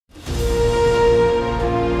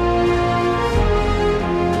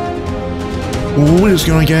What is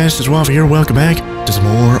going on, guys? It's Waffle here. Welcome back to some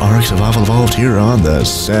more ARKs of Waffle Evolved here on the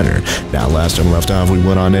center. Now, last time we left off, we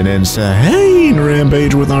went on an insane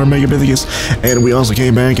rampage with our Megabithecus, and we also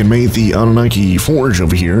came back and made the Annunaki Forge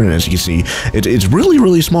over here. And as you can see, it's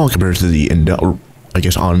really small compared to the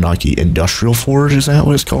Annunaki Industrial Forge, is that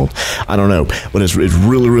what it's called? I don't know, but it's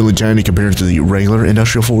really tiny compared to the regular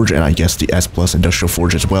Industrial Forge, and I guess the S Plus Industrial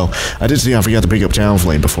Forge as well. I did see I forgot to pick up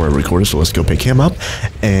Talonflame before I recorded, so let's go pick him up.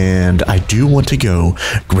 And I do want to go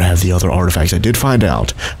grab the other artifacts. I did find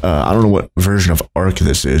out, I don't know what version of ARK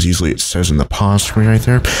this is. Usually it says in the pause screen right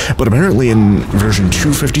there, but apparently in version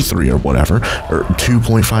 253 or whatever, or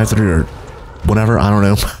 2.53 or whatever, I don't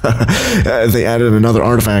know. They added another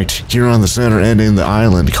artifact here on the center and in the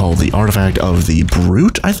island called the Artifact of the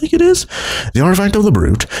Brute, I think it is. The Artifact of the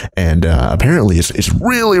Brute. And apparently it's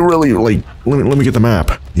really like, let me get the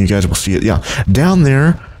map. You guys will see it. Yeah, down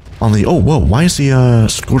there on the, oh, whoa, why is the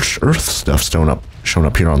Scorched Earth stuff showing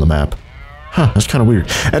up here on the map? Huh, that's kind of weird.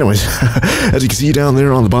 Anyways, as you can see down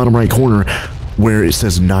there on the bottom right corner, where it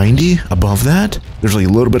says 90 above that, there's like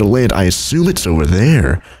a little bit of land. I assume it's over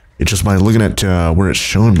there. It's just by looking at where it's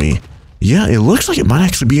showing me. Yeah, it looks like it might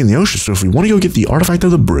actually be in the ocean. So if we want to go get the Artifact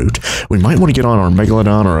of the Brute, we might want to get on our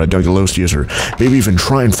Megalodon or a Dougalosteus, or maybe even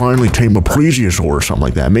try and finally tame a Plesiosaur or something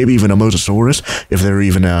like that. Maybe even a Mosasaurus, if they're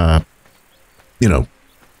even, you know,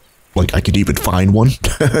 like I could even find one,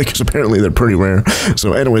 because apparently they're pretty rare.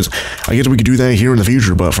 So anyways, I guess we could do that here in the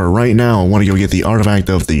future, but for right now, I want to go get the Artifact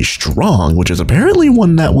of the Strong, which is apparently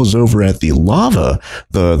one that was over at the lava,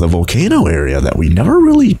 the volcano area that we never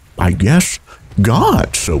really, I guess,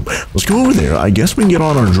 got. So let's go over there. I guess we can get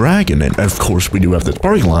on our dragon, and of course we do have this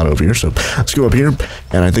parking lot over here, so let's go up here,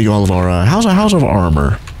 and I think all of our, how's our house of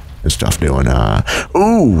armor and stuff doing?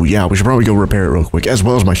 Oh yeah, we should probably go repair it real quick, as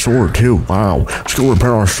well as my sword too. Wow, let's go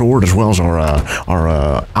repair our sword as well as our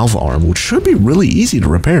alpha arm, which should be really easy to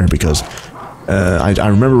repair, because I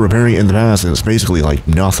remember repairing it in the past, and it's basically like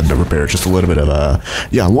nothing to repair. Just a little bit of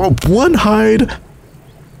yeah, well, one hide,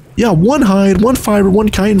 one fiber, one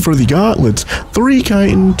chitin for the gauntlets, 3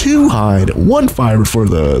 chitin, 2 hide, 1 fiber for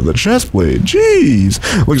the chest plate.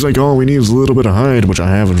 Jeez, looks like all we need is a little bit of hide, which I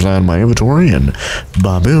have inside my inventory, and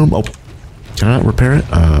ba-boom. Oh, can I repair it?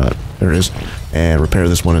 There it is. And repair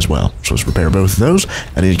this one as well. So let's repair both of those.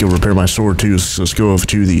 I need to go repair my sword too, so let's go over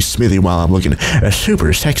to the smithy while I'm looking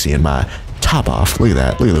super sexy in my top off. Look at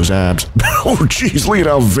that. Look at those abs. Oh, jeez. Look at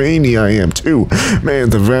how veiny I am, too. Man,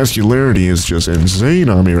 the vascularity is just insane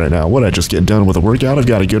on me right now. What, I just get done with a workout? I've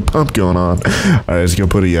got a good pump going on. All right, let's go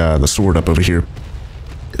put the sword up over here.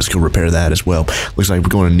 Let's go repair that as well. Looks like we're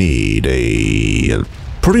going to need a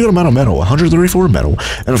pretty good amount of metal, 134 metal,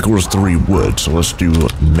 and of course 3 wood. So let's do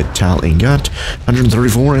metal ingot,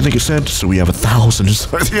 134 I think it said, so we have 1,000,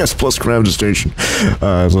 yes, plus crafting station.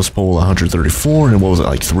 Let's pull 134, and what was it,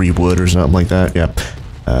 like 3 wood or something like that? Yeah,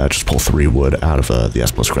 just pull 3 wood out of the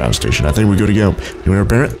S plus crafting station. I think we're good to go. Can we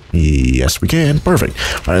repair it? Yes, we can. Perfect.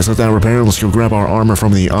 All right, let's let that repair. Let's go grab our armor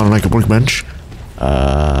from the Annunaki workbench.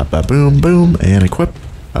 Boom, boom, and equip.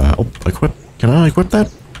 Oh, equip. Can I equip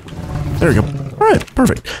that? There we go. Alright,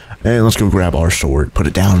 perfect. And let's go grab our sword, put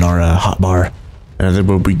it down in our hotbar, and then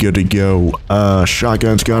we'll be good to go.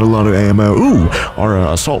 Shotgun's got a lot of ammo. Ooh,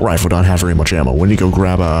 our assault rifle don't have very much ammo. We need to go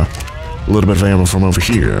grab a little bit of ammo from over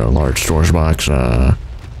here. A large storage box.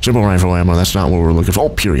 Simple rifle ammo, that's not what we're looking for.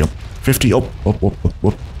 Oh, here we go. 50. Oh.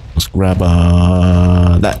 Let's grab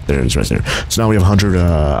that. There it is right there. So now we have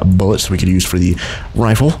 100 bullets we could use for the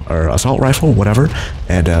rifle, or assault rifle, whatever.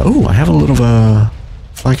 And, ooh, I have a little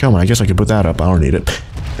flank helmet. I guess I could put that up. I don't need it.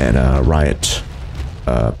 And riot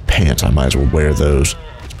pants. I might as well wear those.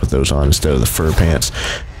 Let's put those on instead of the fur pants.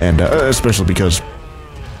 And especially because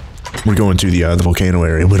we're going to the volcano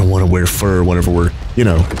area. We don't want to wear fur whenever we're, you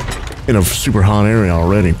know, in a super hot area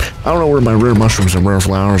already. I don't know where my rare mushrooms and rare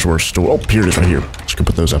flowers were stored. Oh, here it is right here. Let's go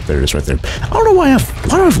put those up. There it is right there. I don't know why do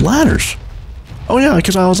I have ladders? Oh yeah,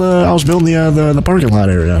 because I was building the parking lot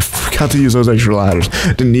area. I forgot to use those extra ladders.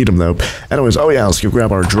 Didn't need them though. Anyways, oh yeah, let's go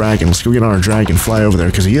grab our dragon. Let's go get our dragon, fly over there,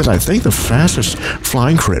 because he is, I think, the fastest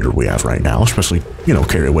flying critter we have right now, especially, you know,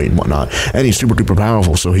 carry weight and whatnot. And he's super duper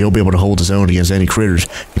powerful, so he'll be able to hold his own against any critters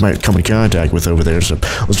he might come in contact with over there. So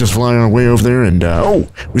let's just fly our way over there, and oh,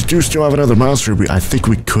 we do still have another monster I think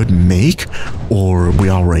we could make, or we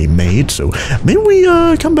already made. So maybe we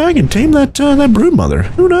come back and tame that brood mother.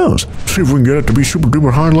 Who knows? See if we can get it to be super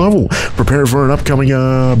duper high level. Prepare for an upcoming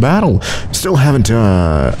battle. Still haven't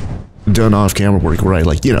done off camera work where I,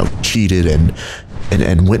 like, you know, cheated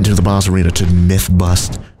and went into the boss arena to myth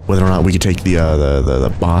bust whether or not we could take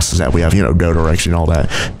the bosses that we have, you know, Dodorex and all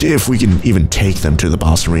that, if we can even take them to the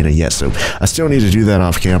boss arena yet. So I still need to do that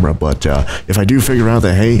off camera, but if I do figure out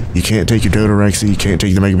that, hey, you can't take your Dodorex, you can't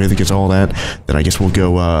take the Mega Mythicus, all that, then I guess we'll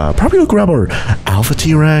go, probably go grab our Alpha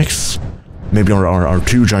T-Rex, maybe our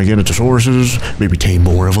 2 Gigantosaurus, maybe tame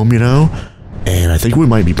more of them, you know? And I think we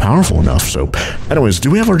might be powerful enough. So, anyways,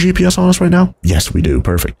 do we have our GPS on us right now? Yes, we do.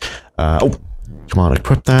 Perfect. Oh, come on,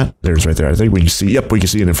 equip that. There's right there. I think we can see. Yep, we can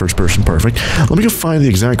see it in first person. Perfect. Let me go find the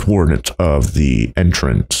exact coordinates of the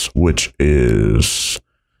entrance, which is...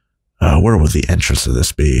 where would the entrance of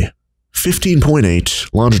this be?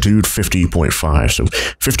 15.8, longitude 50.5. So,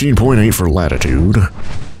 15.8 for latitude.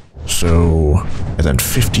 So, and then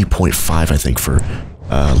 50.5, I think, for...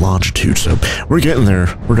 longitude, so we're getting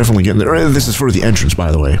there. We're definitely getting there. This is for the entrance,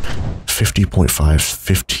 by the way. 50.5,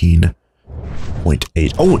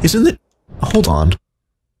 15.8. Oh, isn't it? Hold on.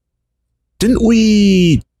 Didn't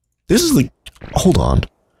we... This is the... Hold on.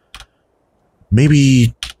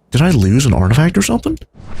 Maybe... Did I lose an artifact or something?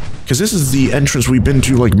 Because this is the entrance we've been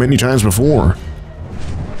to, like, many times before.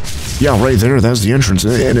 Yeah, right there, that's the entrance.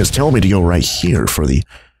 And it's telling me to go right here for the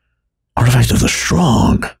artifact of the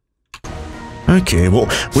strong. Okay, well,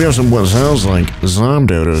 we have some what sounds like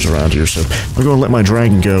Zomdodos around here, so I'm going to let my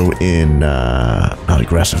dragon go in, not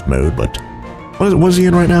aggressive mode, but... What is he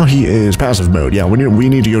in right now? He is passive mode. Yeah, we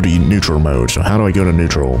need to go to neutral mode, so how do I go to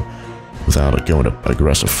neutral without going to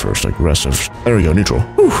aggressive first? Aggressive. There we go, neutral.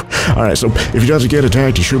 Whew. Alright, so if he doesn't get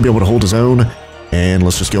attacked, he should be able to hold his own, and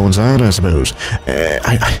let's just go inside, I suppose.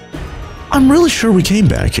 I'm really sure we came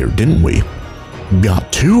back here, didn't we?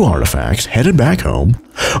 Got 2 artifacts, headed back home.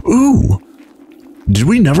 Ooh! Did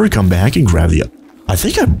we never come back and grab the... I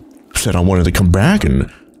think I said I wanted to come back and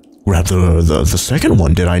grab the second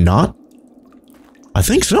one, did I not? I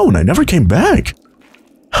think so, and I never came back.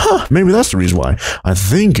 Huh, maybe that's the reason why. I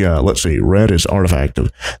think, let's see, red is artifact.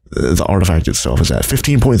 The artifact itself is at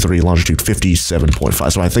 15.3, longitude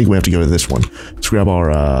 57.5, so I think we have to go to this one. Let's grab our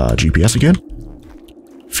GPS again.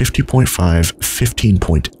 50.5,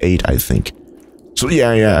 15.8, I think. So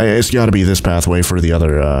yeah, it's got to be this pathway for the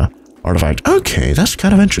other... artifact. Okay, that's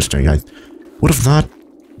kind of interesting. I would have thought...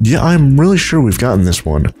 Yeah, I'm really sure we've gotten this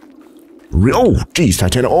one. Oh, geez,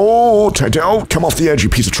 Titan. Oh, Titan. Oh, come off the edge, you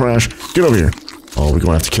piece of trash. Get over here. Oh, we're going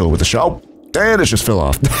to have to kill it with a shot. Oh, and it just fell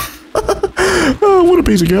off. Oh, what a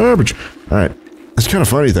piece of garbage. Alright, that's kind of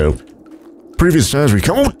funny, though. Previous times we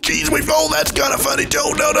come... Oh, geez, oh, that's kind of funny.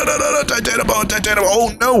 Oh, no, Titan. Oh,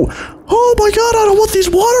 no. Oh, my God, I don't want these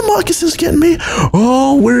water moccasins getting me.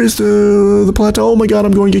 Oh, where is the plateau? Oh, my God,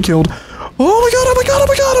 I'm going to get killed. Oh, my God,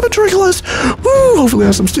 I'm a trickless. Woo, hopefully I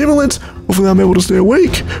have some stimulants. Hopefully I'm able to stay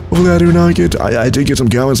awake. Hopefully I do not get... I did get some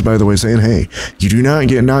comments, by the way, saying, hey, you do not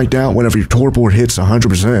get knocked out whenever your torpor hits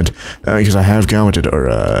 100%. Because I have commented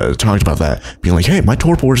or talked about that. Being like, hey, my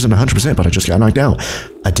torpor isn't 100%, but I just got knocked out.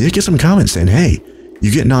 I did get some comments saying, hey,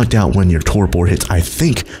 you get knocked out when your torpor hits, I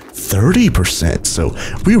think, 30%. So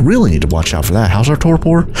we really need to watch out for that. How's our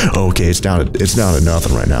torpor? Okay, it's down to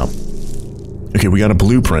nothing right now. Okay, we got a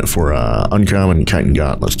blueprint for uncommon chitin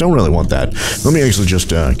gauntlets. Don't really want that. Let me actually just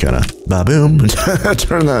kind of ba-boom,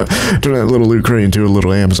 turn that little loot crate into a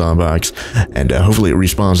little Amazon box, and hopefully it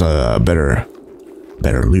respawns a better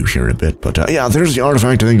loot here in a bit. But yeah, there's the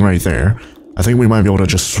artifact thing right there. I think we might be able to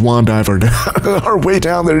just swan dive our way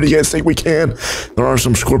down there. Do you guys think we can? There are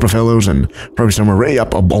some Scorpifellows and probably some array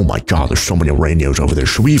up. Oh my God, there's so many Araneos over there.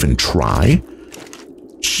 Should we even try?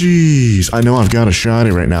 Jeez, I know I've got a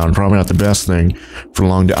shotty right now, and probably not the best thing for a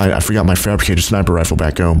long day. I forgot my fabricated sniper rifle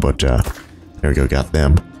back home, but there we go, got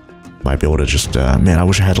them. Might be able to just, man, I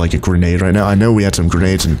wish I had like a grenade right now. I know we had some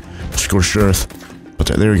grenades in Scorched Earth, but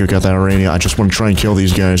there we go, got that Aranea. I just want to try and kill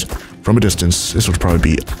these guys from a distance. This would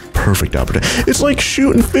probably be a perfect opportunity. It's like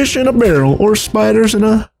shooting fish in a barrel, or spiders in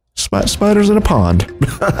a pond,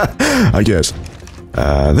 I guess.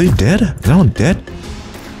 Are they dead? Is that one dead?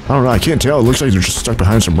 I don't know, I can't tell. It looks like they're just stuck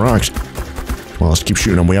behind some rocks. Well, let's keep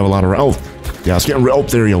shooting them. We have a lot of... Oh, yeah, it's getting... Oh,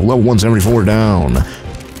 there you go. Level 174 down.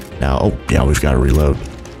 Now, oh, yeah, we've got to reload.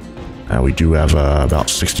 We do have about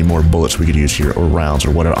 60 more bullets we could use here, or rounds,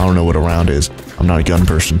 or whatever. I don't know what a round is. I'm not a gun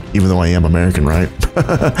person, even though I am American, right?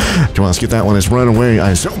 Come on, let's get that one. It's running away.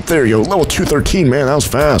 Oh, there you go. Level 213, man. That was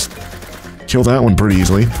fast. Kill that one pretty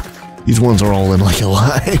easily. These ones are all in like a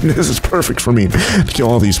line. This is perfect for me to kill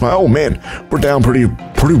all these. Oh man, we're down pretty,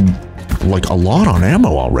 like a lot on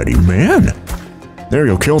ammo already, man. There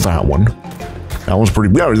you go, kill that one. That one's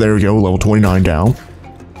pretty, yeah, there we go, level 29 down.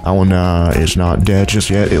 That one is not dead just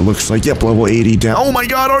yet. It looks like, yep, level 80 down. Oh my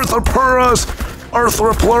God, Arthropluras!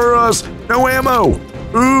 No ammo!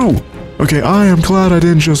 Ooh! Okay, I am glad I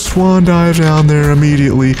didn't just swan dive down there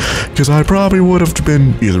immediately, because I probably would have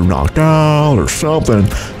been either knocked out or something.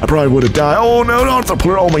 I probably would have died. Oh no,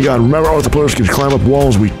 Arthropleurus! Oh my god, remember Arthropleurus can climb up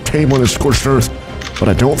walls. We tame one in Scorched Earth, but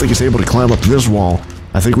I don't think he's able to climb up this wall.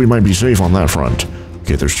 I think we might be safe on that front.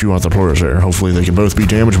 Okay, there's 2 Arthropleurus there. Hopefully they can both be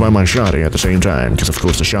damaged by my shotty at the same time, because of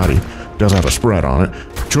course the shotty does have a spread on it.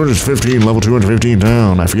 215, level 215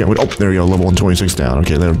 down. I forget what. Oh, there you go, level 126 down.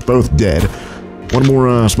 Okay, they're both dead. One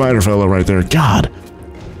more spider fellow right there. God.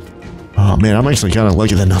 Oh man, I'm actually kind of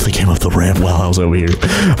lucky that nothing came up the ramp while I was over here.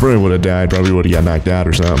 Probably would have died. Probably would have got knocked out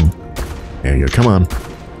or something. There you go. Come on.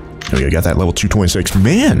 There you go. Got that level 226.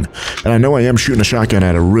 Man. And I know I am shooting a shotgun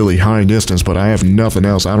at a really high distance, but I have nothing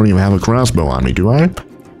else. I don't even have a crossbow on me, do I?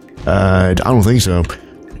 I don't think so.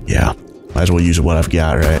 Yeah. Might as well use what I've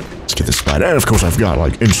got, right? Let's get this spider. And of course, I've got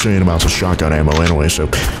like insane amounts of shotgun ammo anyway, so I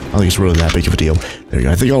don't think it's really that big of a deal. There you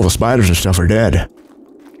go. I think all the spiders and stuff are dead.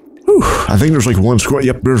 Whew. I think there's like one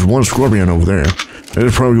scorpion. Yep, there's one scorpion over there. That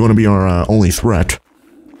is probably going to be our only threat.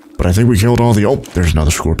 But I think we killed all the. Oh, there's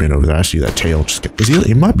another scorpion over there. I see that tail.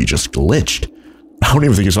 It might be just glitched. I don't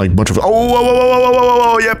even think it's like much of a. Oh, whoa, whoa, whoa, whoa, whoa,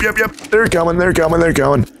 whoa, yep. They're coming.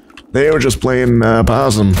 They were just playing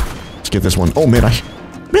possum. Let's get this one. Oh man,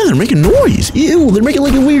 Man, they're making noise. Ew, they're making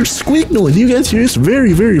like a weird squeak noise. You guys hear this?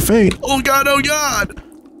 Very, very faint. Oh god, oh god.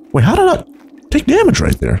 Wait, how did I take damage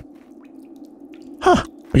right there? Huh.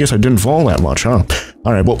 I guess I didn't fall that much, huh?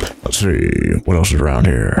 Alright, well, let's see. What else is around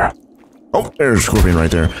here? Oh, there's a scorpion right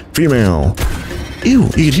there. Female. Ew,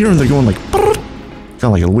 you can hear them. They're going like... Kind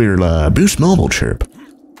of like a weird Boost Mobile chirp.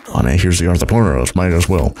 Oh, man, here's the Arthropleurus. Might as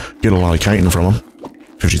well get a lot of chitin from them.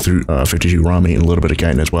 52 raw meat and a little bit of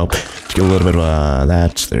chitin as well. Let's get a little bit of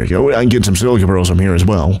that. There you go. I can get some silica pearls from here as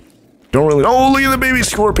well. Don't really... Oh, look at the baby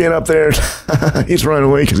scorpion up there. He's running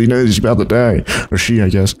away because he knows he's about to die. Or she, I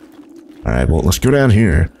guess. Alright, well, let's go down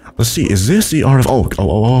here. Let's see. Is this the art of...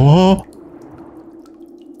 Oh.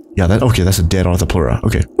 Yeah, okay, that's a dead Arthropleura.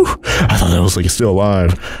 Okay. Whew. I thought that was like still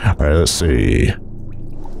alive. Alright, let's see.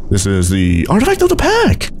 This is the artifact of the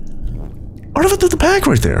pack. Artifact of the pack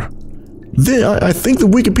right there. I think the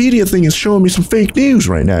Wikipedia thing is showing me some fake news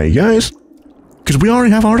right now, you guys. Because we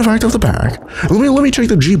already have artifact of the pack. Let me check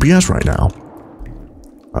the GPS right now.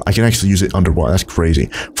 I can actually use it underwater. That's crazy.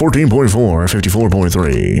 14.4,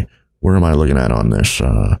 54.3. Where am I looking at on this?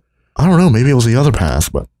 I don't know. Maybe it was the other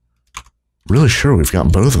path, but really sure we've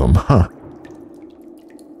got both of them, huh?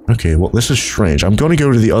 Okay, well, this is strange. I'm going to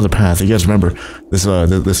go to the other path. You guys remember,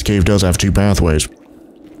 this cave does have 2 pathways.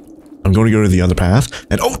 I'm going to go to the other path,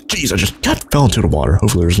 and oh, jeez, I just fell into the water.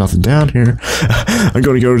 Hopefully there's nothing down here. I'm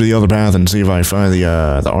going to go to the other path and see if I find the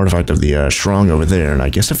artifact of the strong over there, and I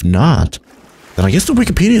guess if not, then I guess the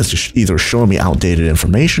Wikipedia is just either showing me outdated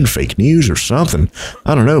information, fake news, or something.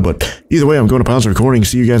 I don't know, but either way, I'm going to pause the recording,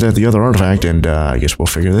 see you guys at the other artifact, and I guess we'll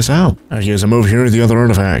figure this out. Alright guys, I'm over here at the other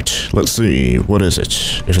artifact. Let's see, what is it?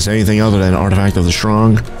 If it's anything other than artifact of the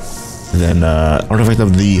strong, then artifact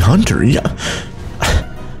of the hunter, yeah.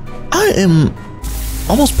 I am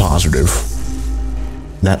almost positive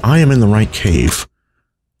that I am in the right cave.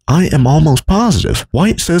 I am almost positive.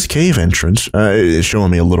 White says cave entrance. It's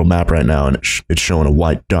showing me a little map right now, and it's showing a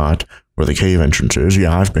white dot where the cave entrance is.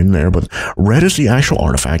 Yeah, I've been there, but red is the actual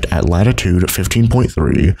artifact at latitude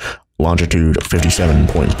 15.3, longitude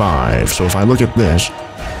 57.5. So if I look at this,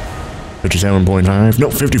 57.5? No,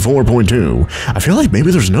 54.2. I feel like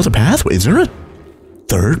maybe there's another pathway. Is there a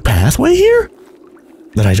third pathway here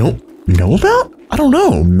that I don't know about? I don't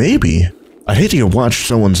know. Maybe. I'd hate to go watch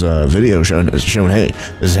someone's video showing, hey,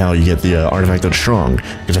 this is how you get the artifact of the strong,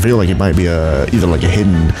 because I feel like it might be either like a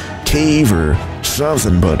hidden cave or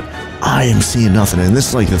something, but I am seeing nothing, and this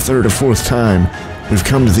is like the 3rd or 4th time we've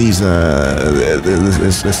come to these,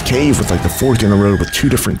 this cave with like the fork in the road with 2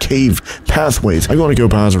 different cave pathways. I'm going to go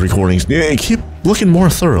pause the recordings, keep looking more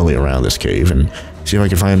thoroughly around this cave, and see if I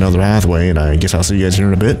can find another pathway, and I guess I'll see you guys here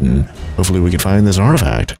in a bit, and hopefully we can find this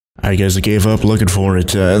artifact. Alright guys, I gave up looking for it.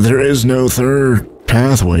 There is no third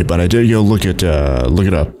pathway, but I did go look it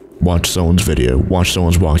up, watch someone's video, watch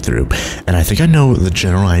someone's walkthrough, and I think I know the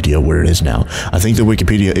general idea where it is now. I think the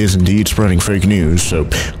Wikipedia is indeed spreading fake news, so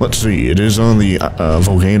let's see. It is on the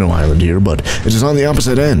volcano island here, but it is on the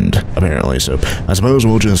opposite end, apparently, so I suppose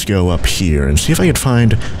we'll just go up here and see if I can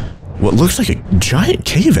find what looks like a giant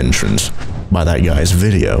cave entrance by that guy's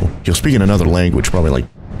video. He'll speak in another language, probably like,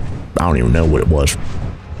 I don't even know what it was.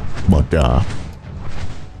 But, I'm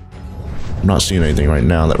not seeing anything right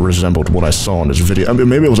now that resembled what I saw in this video. I mean,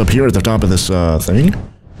 maybe it was up here at the top of this, thing?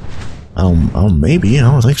 Maybe. I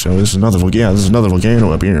don't think so. This is another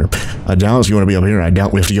volcano up here. I doubt it's going to be up here. I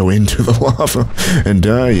doubt we have to go into the lava and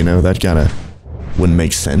die, you know, that kind of Wouldn't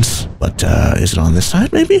make sense, but is it on this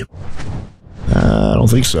side, maybe? I don't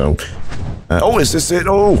think so. Oh, is this it?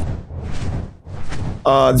 Oh!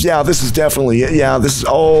 Yeah, this is definitely it. Yeah, this is...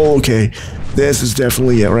 Oh, okay. This is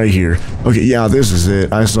definitely it right here. Okay, yeah, this is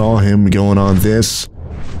it. I saw him going on this,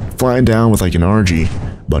 flying down with like an RG,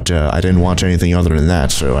 but I didn't watch anything other than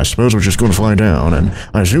that, so I suppose we're just going to fly down, and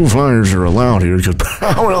I assume flyers are allowed here, because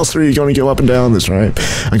how else are you going to go up and down this, right?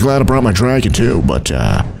 I'm glad I brought my dragon too, but,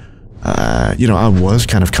 you know, I was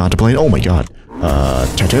kind of contemplating... Oh my god.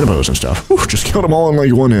 Titanobos and stuff. Whew, just killed them all in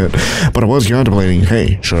like one hit. But I was contemplating,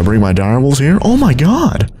 hey, should I bring my direwolves here? Oh my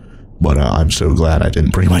god. But I'm so glad I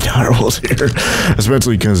didn't bring my direwolves here.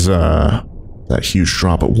 Especially because, that huge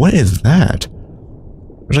drop. But what is that?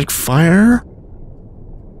 There's like fire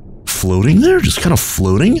floating there? Just kind of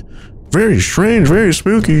floating? Very strange, very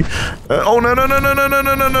spooky. Oh no, no, no, no, no, no,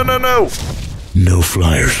 no, no, no, no, no. No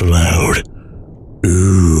flyers allowed.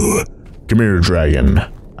 Ooh. Come here, dragon.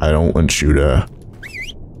 I don't want you to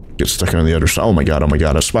get stuck on the other side. Oh my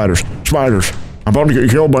god, spiders, spiders. I'm about to get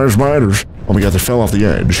killed by spiders. Oh my god, they fell off the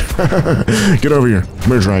edge. Get over here.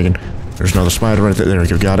 Come here, dragon. There's another spider right there. There we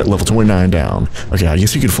go, got it. Level 29 down. Okay, I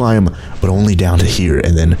guess you could fly him, but only down to here.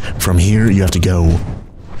 And then from here, you have to go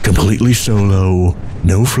completely solo.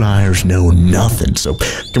 No flyers, no nothing. So,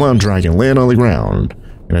 come on, dragon, land on the ground.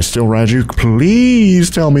 Can I still ride you? Please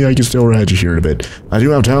tell me I can still ride you here in a bit. I do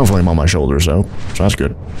have Talonflame on my shoulders, though, so that's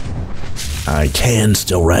good. I can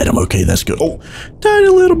still ride him. Okay, that's good. Oh, tiny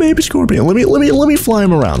little baby scorpion. Let me fly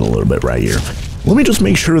him around a little bit right here. Let me just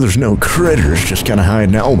make sure there's no critters just kind of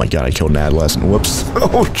hiding out. Oh my god, I killed an adolescent. Whoops.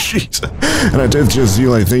 Oh, jeez. And I did just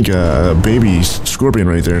see, I think, a baby scorpion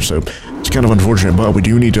right there, so it's kind of unfortunate, but we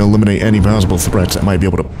do need to eliminate any possible threats that might be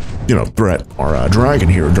able to, you know, threat our dragon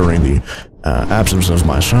here during the absence of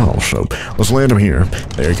myself. So let's land him here.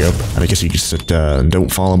 There you go. And I guess you can sit and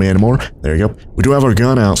don't follow me anymore. There you go. We do have our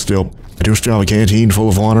gun out still. I do still have a canteen full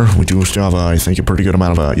of water. We do still have, I think, a pretty good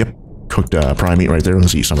amount of, yep, cooked prime meat right there.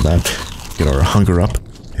 Let's eat some of that. Get our hunger up.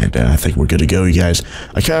 And I think we're good to go, you guys.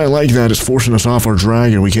 I kind of like that. It's forcing us off our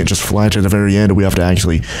dragon. We can't just fly to the very end. We have to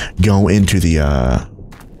actually go into the,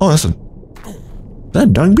 oh, that's a... Is that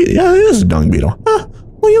a dung beetle? Yeah, it is a dung beetle. Huh,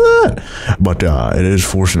 look at that. But it is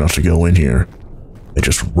forcing us to go in here and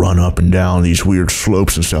just run up and down these weird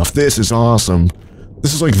slopes and stuff. This is awesome.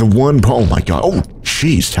 This is like the one... Oh, my God. Oh,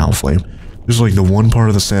 jeez, Talonflame. This is like the one part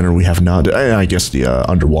of the center we have not... I guess the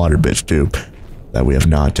underwater bits, too, that we have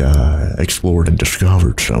not explored and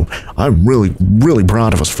discovered. So I'm really, really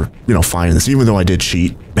proud of us for, you know, finding this, even though I did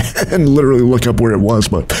cheat and literally look up where it was.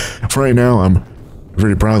 But for right now, I'm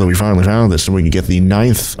very proud that we finally found this, and we can get the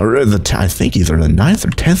 9th, or I think either the 9th or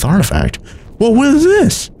 10th artifact. Well, what is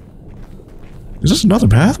this? Is this another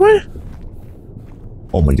pathway?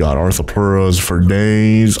 Oh my god, arthroporas for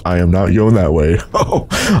days. I am not going that way. Oh,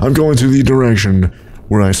 I'm going to the direction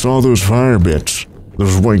where I saw those fire bits.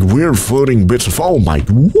 Those like weird floating bits of... Oh my...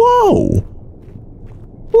 Whoa!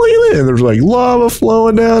 Look at that. There's like lava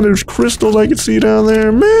flowing down. There's crystals I can see down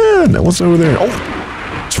there. Man, what's over there?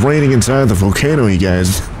 Oh, it's raining inside the volcano, you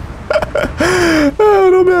guys. Oh,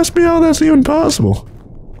 don't ask me how that's even possible.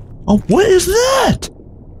 Oh, what is that?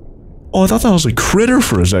 Oh, I thought that was a critter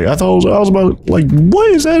for a second. I thought I was about, like,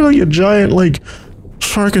 what is that? Like a giant, like,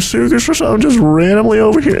 Sarcosuchus or something just randomly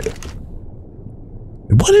over here.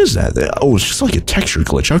 What is that? Oh, it's just like a texture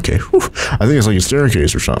glitch. Okay. Whew. I think it's like a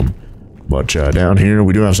staircase or something. But down here,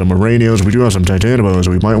 we do have some Moranios. We do have some Titanobos.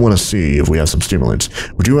 We might want to see if we have some stimulants.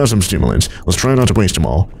 We do have some stimulants. Let's try not to waste them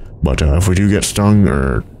all. But if we do get stung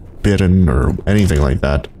or bitten or anything like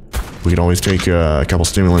that, we can always take a couple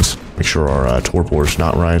stimulants. Make sure our torpor is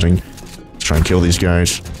not rising. Let's try and kill these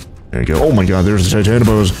guys. There you go. Oh my god, there's the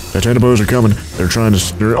Titanobos. Titanobos are coming. They're trying to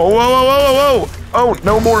stir. Oh, whoa, whoa, whoa, whoa, whoa. Oh,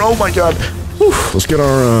 no more. Oh my god. Whew. Let's get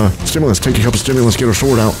our stimulants. Take a couple stimulants. Get our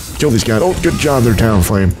sword out. Kill these guys. Oh, good job there,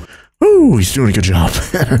 Talonflame. Ooh, he's doing a good job.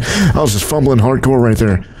 I was just fumbling hardcore right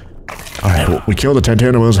there. Alright, well, we killed the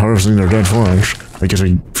Titanobos, harvesting their dead flesh. I guess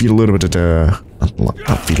I feed a little bit to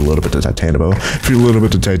not feed a little bit to Titanobo. Feed a little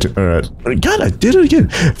bit to God, I did it again.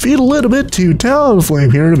 Feed a little bit to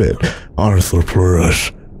Talonflame here in a bit.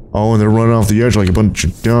 Arthroporas. Oh, and they're running off the edge like a bunch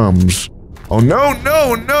of dumbs. Oh no,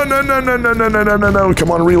 no, no, no, no, no, no, no, no, no, no, no.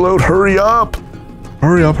 Come on, reload, hurry up.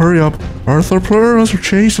 Hurry up, hurry up. Arthroporas are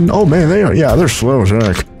chasing. Oh man, they are, yeah, they're slow as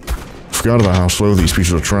heck. Forgot about how slow these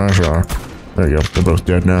pieces of trash are. There you go, they're both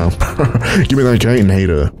dead now. Give me that Titan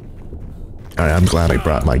hater. Alright, I'm glad I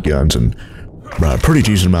brought my guns and brought a pretty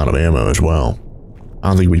decent amount of ammo as well. I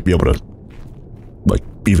don't think we'd be able to, like,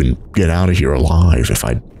 even get out of here alive if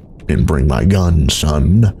I didn't bring my gun,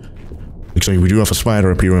 son. Looks like we do have a spider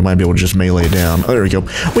up here. We might be able to just melee it down. Oh, there we go.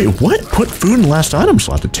 Wait, what? Put food in the last item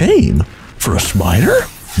slot to tame? For a spider?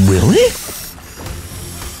 Really?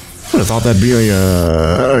 I would have thought that'd be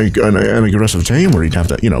an aggressive tame where he'd have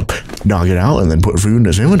to, you know, knock it out and then put food in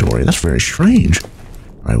his inventory. That's very strange. All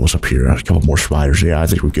right, what's up here? A couple more spiders. Yeah, I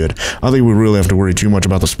think we're good. I don't think we really have to worry too much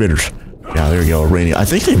about the spitters. Yeah, there you go. Rainy. I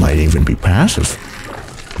think they might even be passive.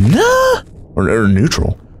 Nah. Or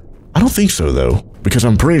neutral. I don't think so, though. Because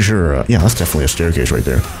I'm pretty sure... yeah, that's definitely a staircase right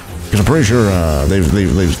there. Because I'm pretty sure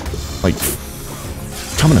they've like,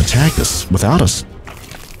 come and attacked us without us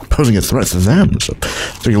posing a threat to them. So,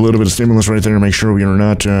 take a little bit of stimulus right there to make sure we are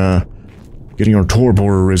not getting our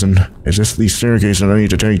torpor risen. Is this the staircase that I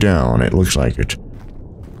need to take down? It looks like it.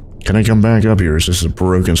 Can I come back up here? Is this a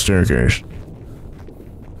broken staircase?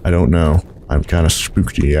 I don't know. I'm kind of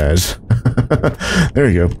spooked, you guys. There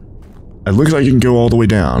you go. It looks like you can go all the way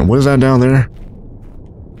down. What is that down there?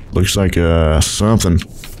 Looks like something.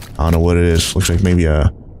 I don't know what it is. Looks like maybe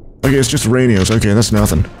okay, it's just radios. Okay, that's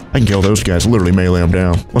nothing. I can kill those guys. Literally melee them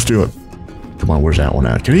down. Let's do it. Come on, where's that one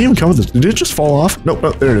at? Can he even come with this? Did it just fall off? Nope,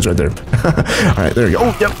 oh, there it is right there. Alright, there you go.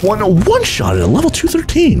 Oh, yep, one shot at a level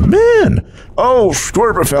 213. Man! Oh,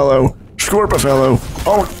 Scorpifellow. Scorpifellow.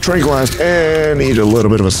 Oh, tranquilized. And need a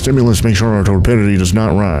little bit of a stimulus. Make sure our torpidity does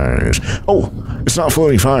not rise. Oh, it's not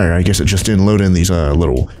floating fire. I guess it just didn't load in these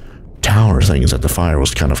little tower things that the fire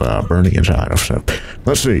was kind of burning inside of. So,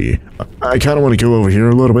 let's see. I kind of want to go over here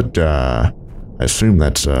a little bit. I assume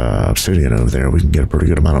that's obsidian over there. We can get a pretty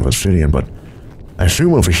good amount of obsidian, but I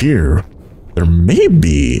assume over here there may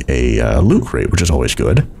be a loot crate, which is always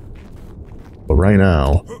good. But right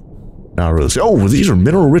now, not really. Oh, these are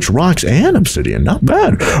mineral-rich rocks and obsidian. Not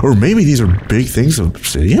bad. Or maybe these are big things of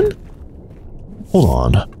obsidian? Hold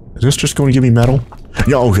on. Is this just going to give me metal?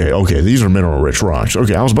 Yeah, okay. These are mineral-rich rocks.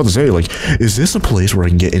 Okay, I was about to say, like, is this a place where I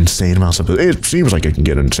can get insane amounts of... It seems like I can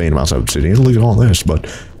get insane amounts of obsidian. Look at all this, but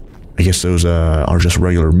I guess those are just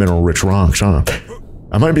regular mineral-rich rocks, huh?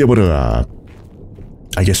 I might be able to,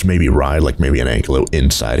 I guess maybe ride, like, maybe an ankylo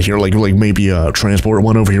inside here. Like maybe transport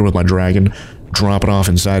one over here with my dragon. Drop it off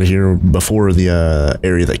inside of here before the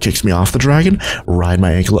area that kicks me off the dragon. Ride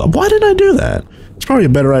my ankylo. Why didn't I do that? It's probably a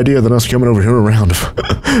better idea than us coming over here around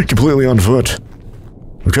completely on foot.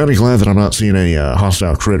 I'm kind of glad that I'm not seeing any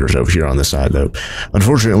hostile critters over here on this side, though.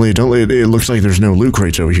 Unfortunately, it looks like there's no loot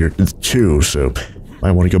crates over here, too, so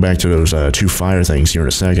I want to go back to those two fire things here in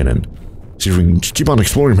a second and see if we can keep on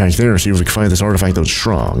exploring back there and see if we can find this artifact that's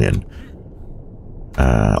strong. And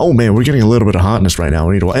oh man, we're getting a little bit of hotness right now.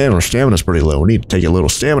 We need to, and our stamina's pretty low. We need to take a little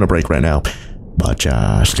stamina break right now. But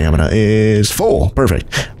stamina is full.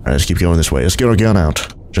 Perfect. All right, let's keep going this way. Let's get our gun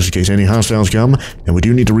out, just in case any hostiles come. And we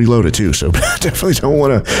do need to reload it too. So definitely don't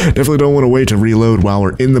want to wait to reload while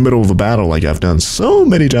we're in the middle of a battle, like I've done so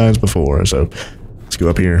many times before. So let's go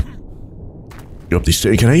up here. Go up these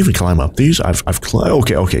stairs. Can I even climb up these? I've climbed.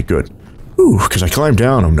 Okay, good. Ooh, because I climbed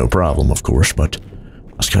down them, no problem, of course. But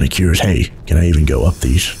I was kind of curious. Hey, can I even go up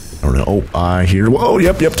these? I don't know. Oh, I hear. Oh,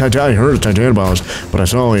 yep. I heard a Titanoboss, but I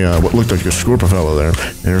saw what looked like a Scorpifellow there.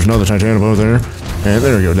 And there's another Titanoboa there, and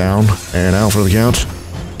there we go, down and out for the count.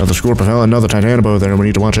 Another Scorpifellow, another Titanoboa there. We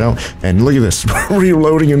need to watch out. And look at this,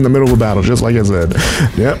 reloading in the middle of the battle, just like I said.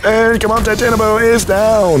 Yep. And come on, Titanoboa is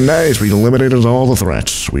down. Nice. We eliminated all the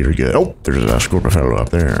threats. We are good. Oh, there's a Scorpifellow up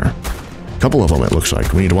there. A couple of them, it looks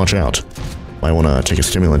like. We need to watch out. Might want to take a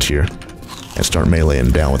stimulant here and start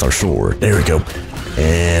meleeing down with our sword. There we go.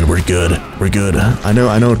 And we're good. We're good. I know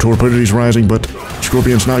torpidity's rising, but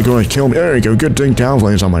Scorpion's not going to kill me. There you go. Good thing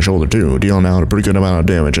Talonflame's on my shoulder, too. Dealing out a pretty good amount of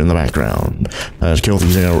damage in the background. Let's kill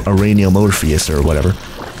these Morpheus or whatever.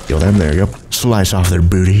 Kill them. There you go. Slice off their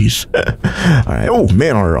booties. Alright. Oh,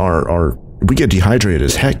 man, we get dehydrated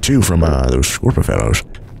as heck, too, from those Scorpifellows.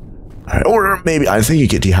 Alright. Or maybe, I think you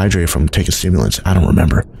get dehydrated from taking stimulants. I don't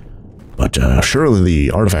remember. But surely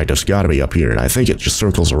the artifact has got to be up here, and I think it just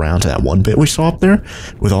circles around to that one bit we saw up there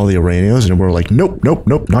with all the Uranios, and we're like, nope,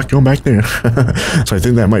 not going back there. So I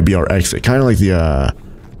think that might be our exit. Kind of like the,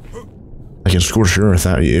 like in Scorched Earth,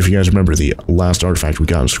 if you guys remember the last artifact we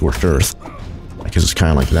got in Scorched Earth. Because it's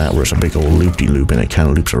kind of like that, where it's a big old loop-de-loop, and it kind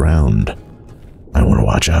of loops around. I want to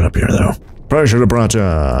watch out up here, though. Probably should have brought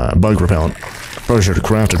bug repellent. Probably should have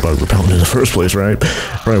crafted bug repellent in the first place, right?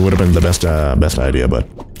 Probably would have been the best idea, but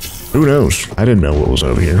who knows? I didn't know what was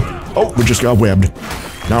over here. Oh, we just got webbed.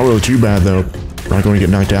 Not really too bad, though. We're not going to get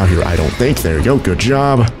knocked out here, I don't think. There you go. Good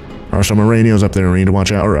job. There are some Uranios up there we need to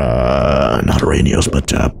watch out. Or, not Uranios, but,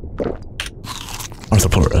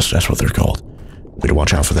 Arthroplurus. That's what they're called. We need to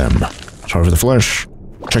watch out for them. Sorry for the flesh.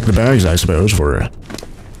 Check the bags, I suppose, for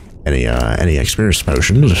any experience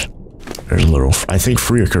potions. There's a little, I think,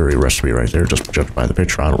 free curry recipe right there, just judged by the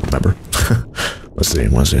picture. I don't remember. Let's see,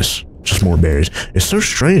 what's this? Just more berries. It's so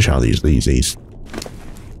strange how these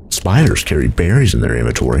spiders carry berries in their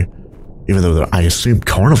inventory, even though they're, I assume,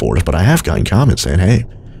 carnivores. But I have gotten comments saying, hey,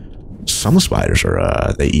 some spiders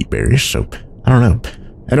are they eat berries, so I don't know.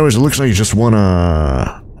 Anyways, it looks like just one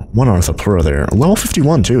Arthropleura there, level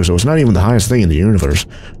 51 too, so it's not even the highest thing in the universe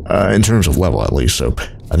in terms of level, at least. So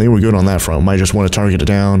I think we're good on that front. Might just want to target it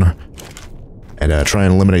down and try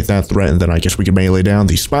and eliminate that threat, and then I guess we can melee down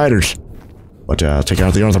these spiders. But take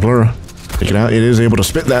out the Arthropleura. Take it out. It is able to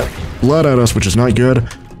spit that blood at us, which is not good.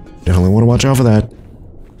 Definitely want to watch out for that,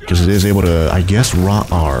 because it is able to, I guess,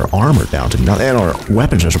 rot our armor down to nothing, and our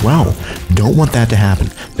weapons as well. Don't want that to happen.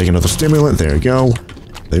 Take another stimulant. There we go.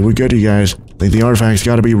 They were good, you guys. I think the artifact's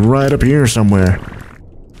got to be right up here somewhere.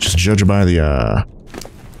 Just judging by the,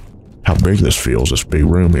 how big this feels, this big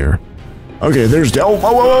room here. Okay, there's... Oh,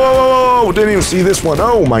 whoa, didn't even see this one.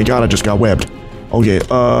 Oh my god, I just got webbed. Okay,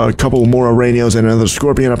 a couple more Aranios and another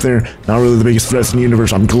Scorpion up there. Not really the biggest threats in the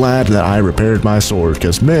universe. I'm glad that I repaired my sword,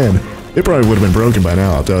 because, man, it probably would have been broken by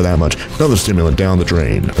now, I'll tell you that much. Another stimulant down the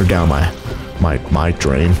drain, or down my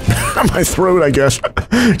drain. My throat, I guess,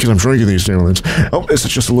 because I'm drinking these stimulants. Oh, this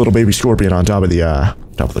is just a little baby Scorpion on top of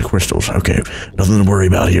the crystals. Okay, nothing to worry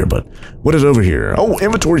about here, but what is over here? Oh,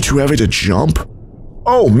 inventory too heavy to jump?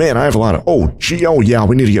 Oh, man, I have a lot of... Oh, gee, oh, yeah,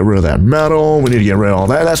 we need to get rid of that metal. We need to get rid of all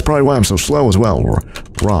that. That's probably why I'm so slow as well.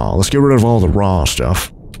 Raw. Let's get rid of all the raw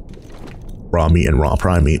stuff. Raw meat and raw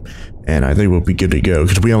prime meat. And I think we'll be good to go,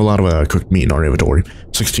 because we have a lot of cooked meat in our inventory.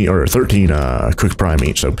 16 or 13 cooked prime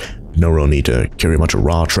meat, so no real need to carry a bunch of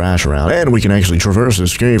raw trash around. And we can actually traverse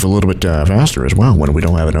this cave a little bit faster as well when we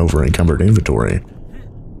don't have an over-encumbered inventory.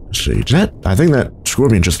 Let's see. I think that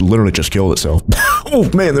Scorpion just literally just killed itself. Oh,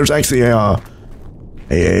 man, there's actually a...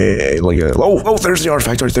 Oh, there's the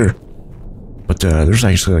artifact right there. But there's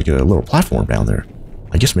actually like a little platform down there.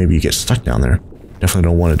 I guess maybe you get stuck down there. Definitely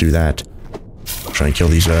don't want to do that. Try and kill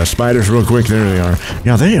these spiders real quick. There they are.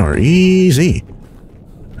 Yeah, they are easy.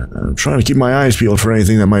 I'm trying to keep my eyes peeled for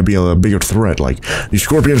anything that might be a bigger threat. Like, these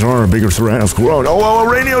Scorpions are a bigger threat, of course. Oh,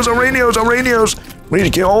 Aranios! We need to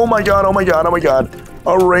kill... Oh my god.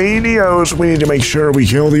 Aranios! We need to make sure we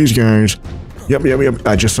kill these guys. Yep.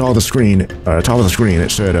 I just saw the screen, top of the screen, it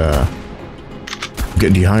said,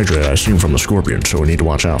 getting dehydrated, I assume from the Scorpion, so we need to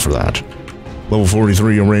watch out for that. Level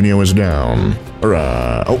 43 Aranio is down. Or,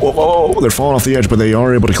 they're falling off the edge, but they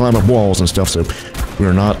are able to climb up walls and stuff, so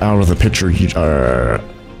we're not out of the picture,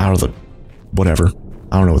 out of the, whatever.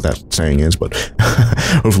 I don't know what that saying is, but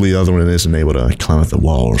hopefully the other one isn't able to climb up the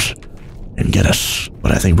walls and get us.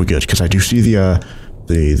 But I think we're good, because I do see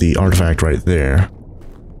the artifact right there.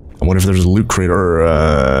 I wonder if there's a loot crate,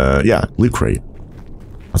 or, yeah, loot crate.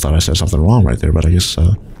 I thought I said something wrong right there, but I guess,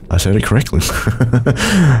 I said it correctly.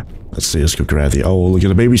 Let's see, let's go grab the... Oh, look at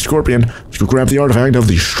the baby Scorpion. Let's go grab the artifact of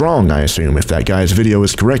the Strong, I assume, if that guy's video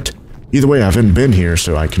is correct. Either way, I haven't been here,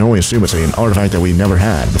 so I can only assume it's an artifact that we never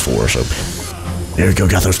had before, so... There we go,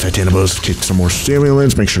 got those Titanobos. Get some more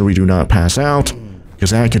stimulants, make sure we do not pass out,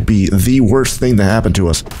 because that could be the worst thing to happen to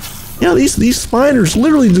us. Yeah, these spiders,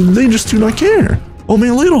 literally, they just do not care. Oh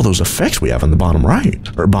man, look at all those effects we have on the bottom right,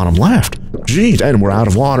 or bottom left. Jeez, and we're out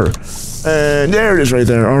of water. And there it is right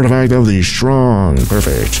there, artifact of the Strong.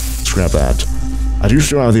 Perfect. Scrap that. I do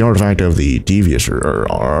still have the artifact of the Devious, or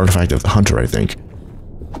artifact of the Hunter, I think.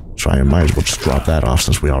 So I might as well just drop that off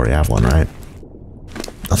since we already have one, right?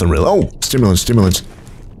 Nothing really. Oh, stimulants.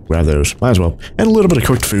 Grab those. Might as well. And a little bit of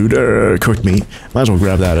cooked food, cooked meat. Might as well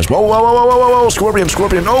grab that as well. Whoa, Scorpion.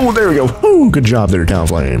 Oh, there we go. Ooh, good job there,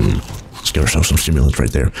 Talonflame. Let's get ourselves some stimulants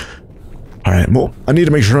right there. Alright, well, I need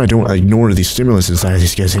to make sure I don't ignore these stimulants inside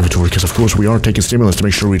these guys' inventory, because of course we are taking stimulants to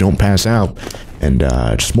make sure we don't pass out. And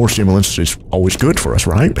just more stimulants is always good for us,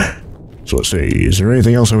 right? So let's see, is there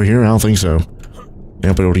anything else over here? I don't think so.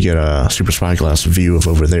 I'll be able to get a Super Spyglass view of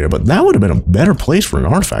over there, but that would have been a better place for an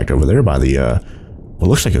artifact over there by the, what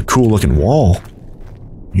looks like a cool looking wall.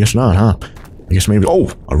 I guess not, huh? I guess maybe, oh,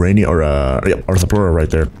 Arania, or, yep, Arthropleura right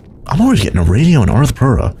there. I'm always getting Arania and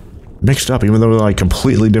Arthropleura mixed up, even though they're like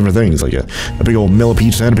completely different things, like a big old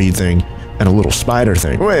millipede centipede thing and a little spider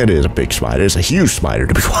thing. Well, it is a big spider. It's a huge spider,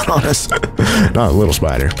 to be quite honest. Not a little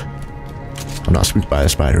spider. I'm not spooked by a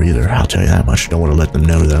spider either, I'll tell you that much. Don't want to let them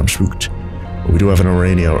know that I'm spooked. But we do have an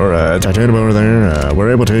Aranio, or a Titanobo over there.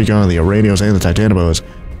 We're able to take on the Aranios and the Titanobos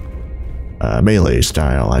melee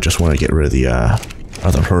style. I just want to get rid of the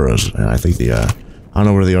Arthropleura. And I think I don't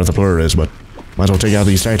know where the Arthropleura is, but might as well take out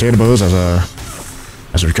these Titanobos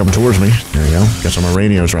as they're coming towards me. There we go. Got some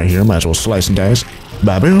Aranios right here. Might as well slice and dice.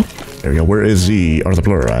 Babu. There we go. Where is the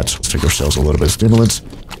Arthropleura at? Let's take ourselves a little bit of stimulants.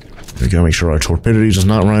 There we go, make sure our torpidity does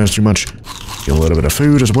not rise too much. Get a little bit of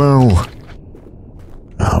food as well.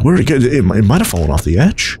 Where did it get? It might have fallen off the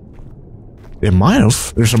edge. It might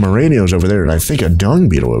have. There's some Moranios over there, and I think a dung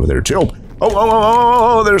beetle over there too.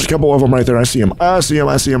 Oh, there's a couple of them right there. I see them. I see them.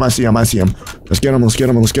 Let's get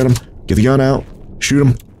them. Get the gun out. Shoot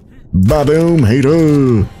them. Ba-boom.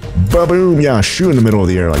 Hey-do. Ba-boom. Yeah, shoot in the middle of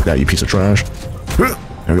the air like that, you piece of trash.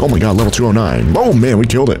 Oh my god, level 209. Oh man, we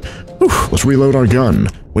killed it. Whew, let's reload our gun.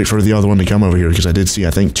 Wait for the other one to come over here, because I did see, I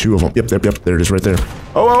think, 2 of them. Yep. There it is right there.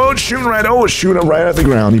 Oh, it's shooting right. Oh, it's shooting right at the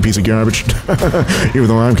ground, you piece of garbage. Even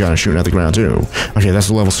though I'm kind of shooting at the ground, too. Okay, that's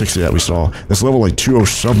the level 60 that we saw. That's level, like,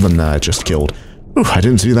 2-0-something that I just killed. Whew, I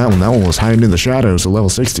didn't see that one. That one was hiding in the shadows at level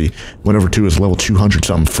 60. Went over to his level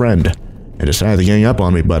 200-something friend. And decided to gang up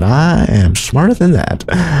on me, but I am smarter than that.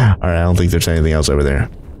 Alright, I don't think there's anything else over there.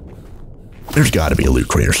 There's got to be a loot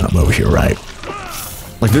crate or something over here, right?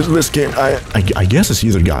 Like this game, I guess it's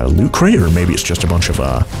either got a loot crate or maybe it's just a bunch of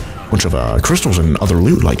crystals and other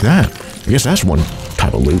loot like that. I guess that's one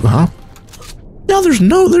type of loot, huh? No, there's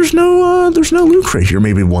no loot crate here.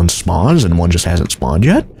 Maybe one spawns and one just hasn't spawned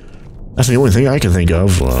yet. That's the only thing I can think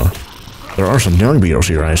of. There are some dung beetles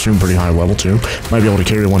here. I assume pretty high level too. Might be able to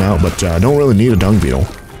carry one out, but don't really need a dung beetle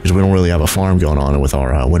because we don't really have a farm going on with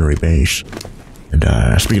our wintry base.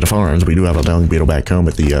 And speaking of farms, we do have a dung beetle back home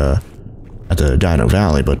at the Dino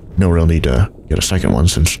Valley, but no real need to get a second one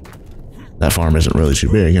since that farm isn't really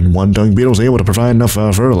too big, and one dung beetle is able to provide enough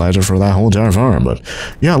fertilizer for that whole entire farm. But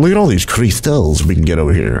yeah, look at all these crystals we can get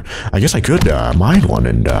over here. I guess I could mine one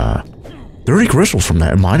and 30 crystals from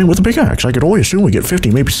that, and mine it with a pickaxe. I could only assume we get 50,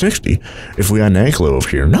 maybe 60 if we had an anklo over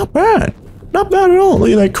here. Not bad. Not bad at all. Look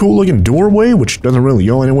at that cool looking doorway, which doesn't really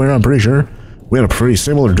go anywhere, I'm pretty sure. We had a pretty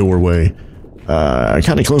similar doorway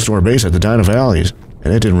kind of close to our base at the Dino Valleys,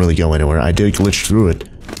 and it didn't really go anywhere. I did glitch through it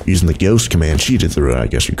using the ghost command, cheated through it, I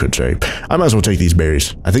guess you could say. I might as well take these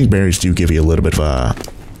berries. I think berries do give you a little bit of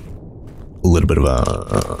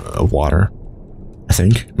water. I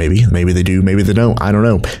think maybe they do, maybe they don't. I don't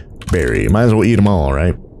know. Berry, might as well eat them all,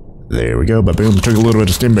 right? There we go. But boom, took a little bit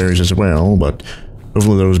of stem berries as well. But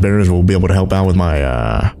hopefully those berries will be able to help out with my.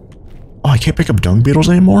 Oh, I can't pick up dung beetles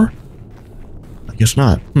anymore. I guess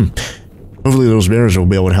not. Hopefully those berries will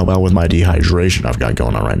be able to help out with my dehydration I've got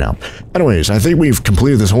going on right now. Anyways, I think we've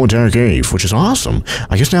completed this whole entire cave, which is awesome.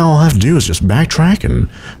 I guess now all I have to do is just backtrack and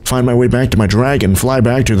find my way back to my dragon, fly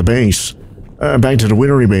back to the base, back to the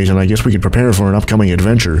wintry base, and I guess we could prepare for an upcoming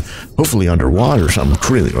adventure, hopefully underwater, something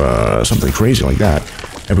crazy like that.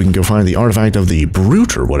 And we can go find the artifact of the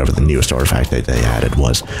Brute, or whatever the newest artifact that they added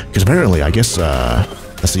was. Because apparently, I guess,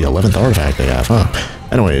 that's the 11th artifact they have, huh?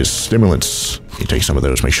 Anyways, stimulants. You take some of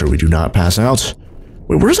those, make sure we do not pass out.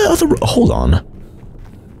 Wait, where's that other... Hold on.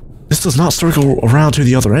 This does not circle around to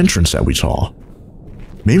the other entrance that we saw.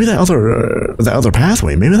 Maybe that other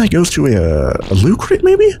pathway, maybe that goes to a loot crate,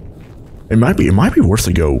 maybe? It might be worth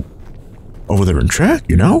to go over there and check,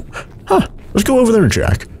 you know? Huh, let's go over there and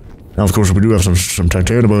check. Now, of course, we do have some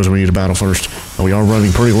Titanobones we need to battle first. And we are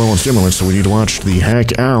running pretty low on stimulants, so we need to watch the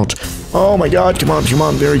heck out. Oh my god, come on,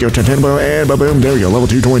 there we go, Titanobo, and boom, there we go, level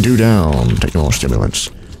 222 down. Taking more stimulants.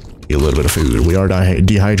 Eat a little bit of food. We are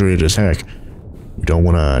dehydrated as heck. We don't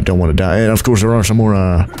wanna die. And of course, there are some more,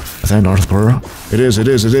 is that an Arthropora? It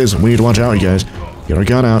is. We need to watch out, you guys. Get our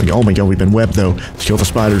gun out. Oh my god, we've been webbed, though. Let's kill the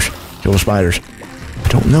spiders. I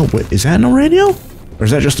don't know, is that no radio? Or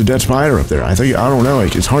is that just a dead spider up there? I don't know,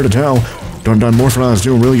 it's hard to tell. Morphodon's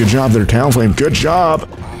doing a really good job there, Talonflame, good job!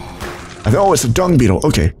 Oh, it's a dung beetle,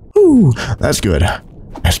 okay. Ooh, that's good. I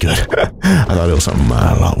thought it was something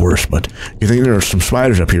a lot worse, but you think there are some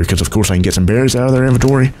spiders up here, because of course I can get some berries out of their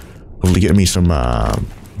inventory. Hopefully get me some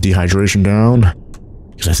dehydration down.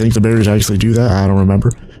 Because I think the berries actually do that, I don't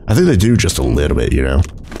remember. I think they do just a little bit, you know.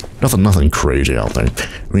 Nothing crazy out there.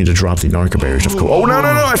 We need to drop the narco berries, of course. Oh, no,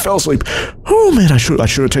 I fell asleep. Oh, man, I should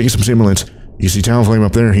have taken some stimulants. You see Talonflame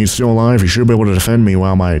up there, he's still alive. He should be able to defend me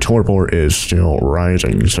while my torpor is still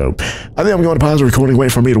rising. So, I think I'm going to pause the recording,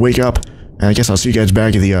 wait for me to wake up. And I guess I'll see you guys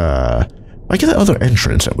back at the, like that other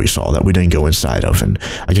entrance that we saw that we didn't go inside of. And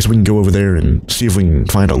I guess we can go over there and see if we can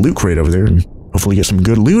find a loot crate over there and hopefully get some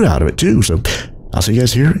good loot out of it, too. So, I'll see you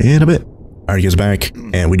guys here in a bit. Alright, guys, back,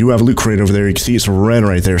 and we do have a loot crate over there. You can see it's red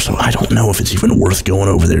right there, so I don't know if it's even worth going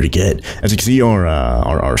over there to get. As you can see,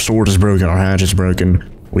 our sword is broken, our hatchet is broken.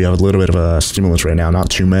 We have a little bit of stimulants right now, not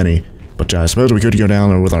too many. But I suppose we could go down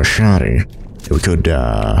there with our shotty. We could,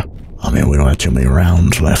 oh man, we don't have too many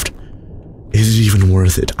rounds left. Is it even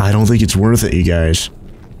worth it? I don't think it's worth it, you guys.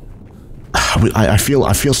 I feel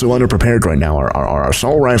so underprepared right now. Our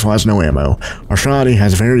assault rifle has no ammo. Our shotty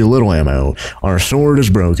has very little ammo. Our sword is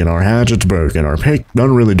broken. Our hatchet's broken. Our pick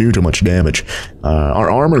doesn't really do too much damage.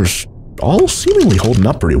 Our armor's all seemingly holding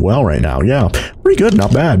up pretty well right now. Yeah, pretty good,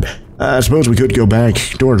 not bad. I suppose we could go back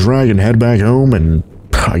to our dragon, head back home, and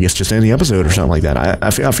I guess just end the episode or something like that.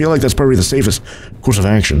 I feel like that's probably the safest course of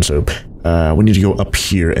action. So we need to go up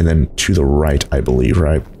here and then to the right, I believe,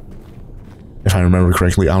 right? If I remember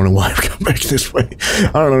correctly. I don't know why I've come back this way.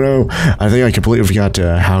 I don't know. I think I completely forgot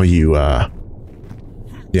how you, yeah,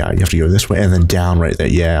 you have to go this way and then down right there.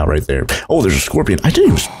 Yeah, right there. Oh, there's a scorpion. I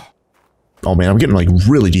didn't even... Oh man, I'm getting like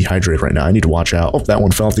really dehydrated right now. I need to watch out. Oh, that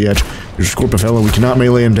one fell off the edge. There's a scorpion fellow. We cannot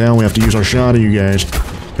melee him down. We have to use our shot at you guys.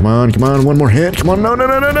 Come on, come on. One more hit. Come on. No, no,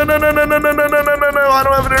 no, no, no, no, no, no, no, no, no, no, no, no. I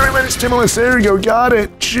don't have very many stimulants. There you go. Got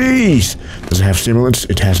it. Jeez. Does it have stimulants?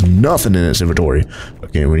 It has nothing in its inventory.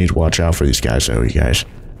 Okay, we need to watch out for these guys, though, you guys.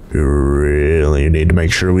 We really need to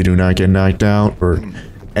make sure we do not get knocked out or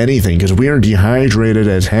anything, because we are dehydrated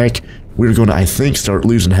as heck. We're going to, I think, start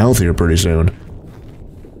losing health here pretty soon.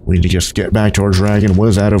 We need to just get back to our dragon. What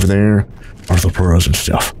is that over there? Arthroporos and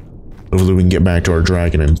stuff. Hopefully we can get back to our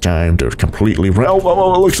dragon in time to completely...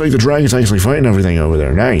 Oh, it looks like the dragon's actually fighting everything over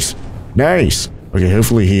there. Nice. Nice. Okay,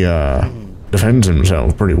 hopefully he defends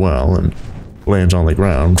himself pretty well and lands on the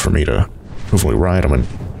ground for me to hopefully ride him and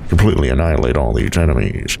completely annihilate all these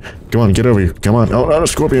enemies. Come on, get over here. Come on. Oh, no,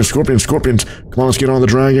 scorpions. Come on, let's get on the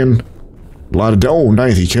dragon. A lot of... Oh,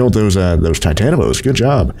 nice. He killed those Titanimos. Good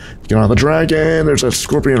job. Get on the dragon. There's a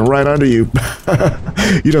scorpion right under you.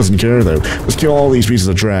 He doesn't care, though. Let's kill all these pieces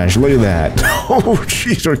of trash. Look at that. Oh,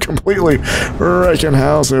 jeez. They're completely wrecking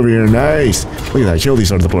house over here. Nice. Look at that. Kill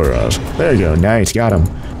these Arthroporos. There you go. Nice. Got him.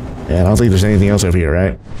 And I don't think there's anything else over here,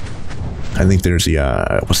 right? I think there's the...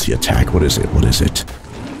 what's the attack? What is it? What is it?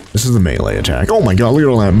 This is the melee attack. Oh, my God. Look at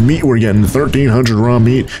all that meat we're getting. 1,300 raw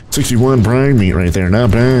meat. 61 prime meat right there.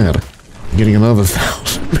 Not bad. Getting another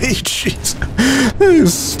 1,000 meat, jeez. That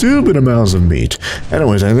is stupid amounts of meat.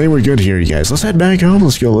 Anyways, I think we're good here, you guys. Let's head back home.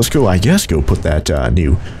 Let's go, I guess, go put that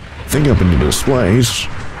new thing up into the displays.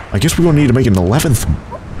 I guess we're going to need to make an 11th,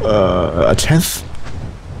 a 10th.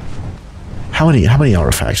 How many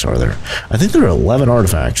artifacts are there? I think there are 11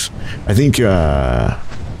 artifacts. I think we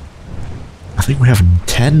have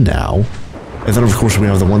 10 now. And then, of course, we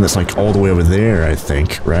have the one that's, like, all the way over there, I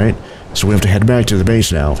think, right? So we have to head back to the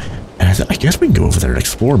base now. And I guess we can go over there and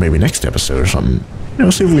explore maybe next episode or something. You know,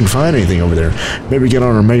 see if we can find anything over there. Maybe get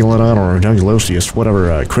on our Megalodon or our Dunkelosius,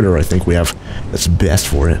 whatever critter I think we have that's best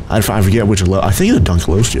for it. I forget which level. I think the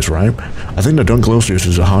Dunkelosius, right? I think the Dunkelosius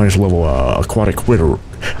is the highest level aquatic critter.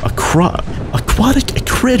 Aquatic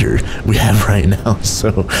critter we have right now.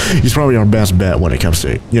 So he's probably our best bet when it comes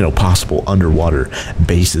to, you know, possible underwater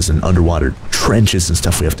bases and underwater trenches and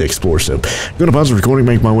stuff we have to explore. So I'm going to pause the recording,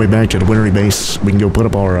 make my way back to the Wintery base. We can go put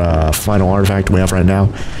up our final artifact we have right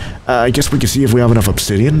now. I guess we can see if we have enough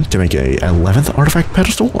obsidian to make a 11th artifact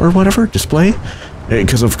pedestal or whatever display.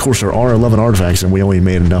 Because of course there are 11 artifacts and we only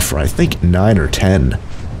made enough for I think 9 or 10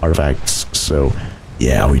 artifacts. So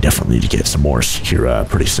yeah, we definitely need to get some more here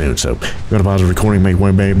pretty soon. So I'm going to pause the recording, make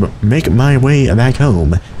my way back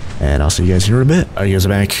home. And I'll see you guys here in a bit. Alright, you guys are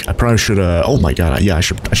back. I probably should, oh my god, yeah, I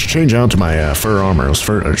should change out to my fur armor. Let's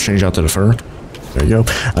change out to the fur. There you go.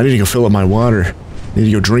 I need to go fill up my water. I need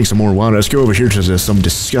to go drink some more water. Let's go over here to some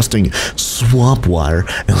disgusting swamp water.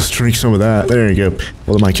 And let's drink some of that. There you go.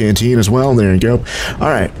 Fill up my canteen as well. There you go.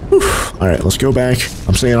 Alright. Alright, let's go back.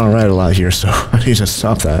 I'm saying alright a lot here, so I need to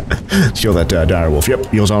stop that. Let's kill that dire wolf. Yep,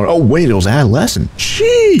 he was alright. Oh, wait, it was adolescent.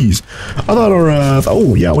 Jeez! I thought our,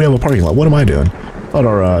 oh, yeah, we have a parking lot. What am I doing? I thought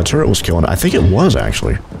our turret was killing it. I think it was,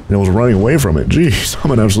 actually. And it was running away from it. Jeez,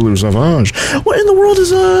 I'm an absolute savage. What in the world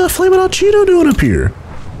is Flamin' Hot Cheeto doing up here?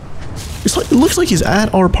 It's like, it looks like he's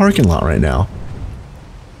at our parking lot right now.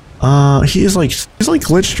 He's like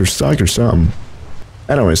glitched or stuck or something.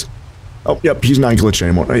 Anyways. Oh, yep, he's not glitched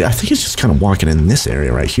anymore. I think he's just kind of walking in this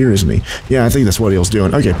area right here, isn't he? Yeah, I think that's what he was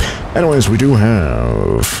doing. Okay. Anyways, we do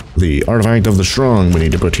have the artifact of the strong we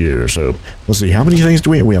need to put here. So, let's see. How many things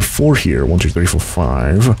do we have? We have 4 here. 1, 2, 3, 4,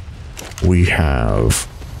 5. We have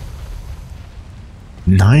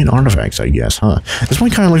 9 artifacts, I guess, huh? This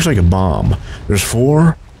one kind of looks like a bomb. There's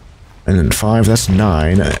 4. And then 5, that's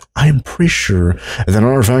 9. I'm pretty sure. And then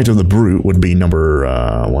artifact of the brute would be number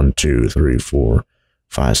 1, 2, 3, 4,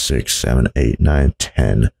 5, 6, 7, 8, 9,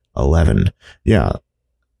 10, 11. Yeah.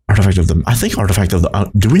 Artifact of the... I think artifact of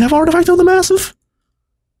the... do we have artifact of the massive?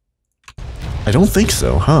 I don't think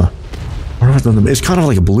so, huh? Artifact of the... It's kind of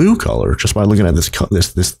like a blue color, just by looking at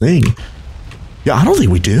this thing. Yeah, I don't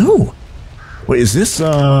think we do. Wait, is this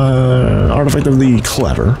artifact of the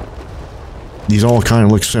clever? these all kind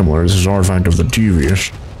of look similar. This is Artifact of the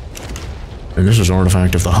Devious. And this is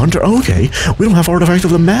Artifact of the Hunter. Okay, we don't have Artifact of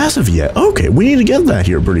the Massive yet. Okay, we need to get that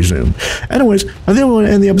here pretty soon. Anyways, I think I'm going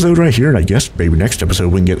to end the episode right here, and I guess maybe next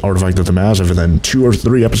episode we can get Artifact of the Massive, and then 2 or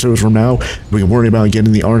 3 episodes from now, we can worry about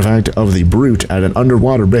getting the Artifact of the Brute at an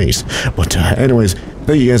underwater base. But anyways,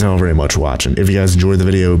 thank you guys all very much for watching. If you guys enjoyed the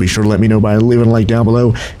video, be sure to let me know by leaving a like down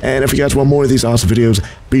below. And if you guys want more of these awesome videos,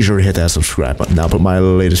 be sure to hit that subscribe button. I'll put my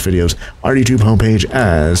latest videos on our YouTube homepage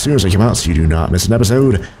as soon as they come out so you do not miss an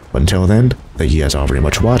episode. But until then, thank you guys all very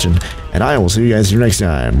much for watching, and I will see you guys here next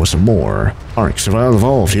time with some more ARK Survival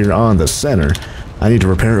Evolved here on the center. I need to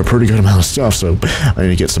repair a pretty good amount of stuff, so I need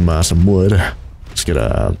to get some wood. Let's get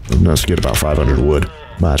about 500 wood.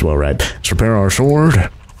 Might as well, right? Let's repair our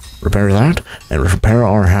sword, repair that, and repair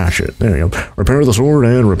our hatchet. There you go. Repair the sword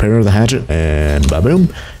and repair the hatchet, and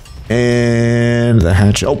ba-boom. And the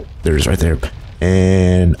hatchet, oh, there it is right there.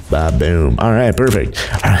 And ba-boom. Alright, perfect.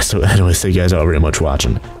 Alright, so anyways, thank you guys all very much for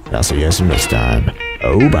watching. I'll see you guys next time.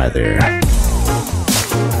 Oh, bye there.